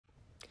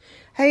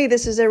Hey,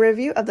 this is a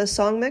review of the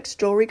Songmics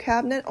Jewelry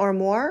Cabinet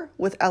Armoire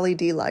with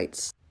LED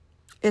lights.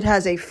 It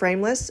has a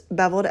frameless,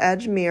 beveled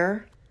edge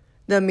mirror.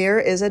 The mirror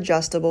is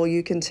adjustable.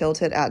 You can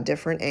tilt it at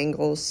different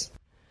angles.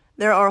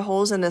 There are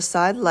holes in the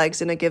side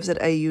legs and it gives it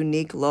a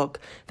unique look.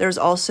 There's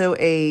also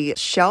a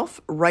shelf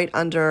right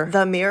under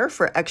the mirror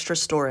for extra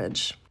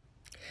storage.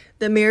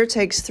 The mirror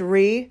takes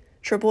 3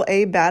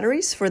 AAA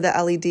batteries for the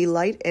LED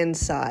light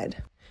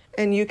inside.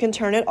 And you can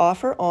turn it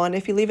off or on.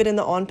 If you leave it in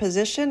the on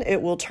position,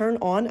 it will turn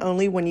on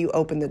only when you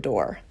open the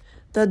door.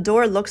 The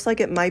door looks like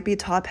it might be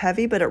top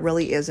heavy, but it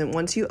really isn't.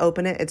 Once you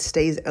open it, it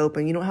stays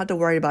open. You don't have to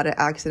worry about it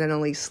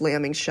accidentally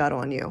slamming shut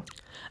on you.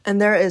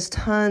 And there is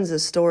tons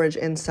of storage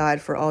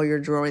inside for all your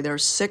jewelry.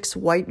 There's 6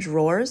 white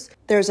drawers.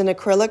 There's an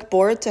acrylic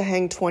board to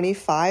hang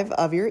 25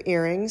 of your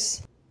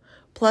earrings.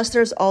 Plus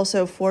there's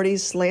also 40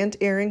 slant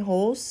earring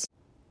holes.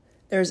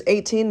 There's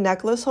 18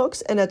 necklace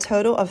hooks and a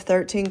total of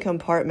 13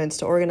 compartments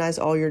to organize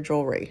all your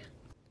jewelry.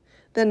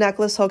 The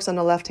necklace hooks on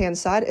the left-hand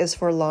side is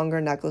for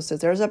longer necklaces.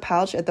 There's a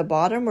pouch at the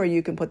bottom where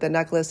you can put the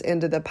necklace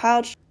into the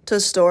pouch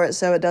to store it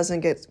so it doesn't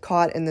get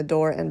caught in the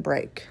door and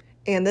break.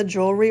 And the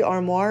jewelry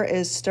armoire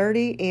is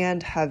sturdy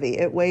and heavy.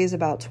 It weighs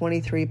about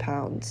 23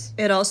 pounds.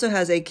 It also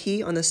has a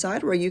key on the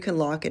side where you can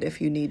lock it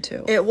if you need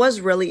to. It was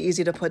really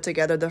easy to put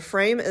together. The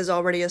frame is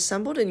already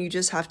assembled and you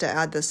just have to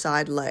add the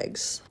side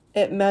legs.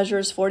 It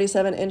measures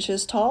 47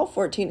 inches tall,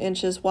 14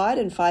 inches wide,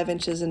 and 5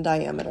 inches in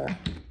diameter.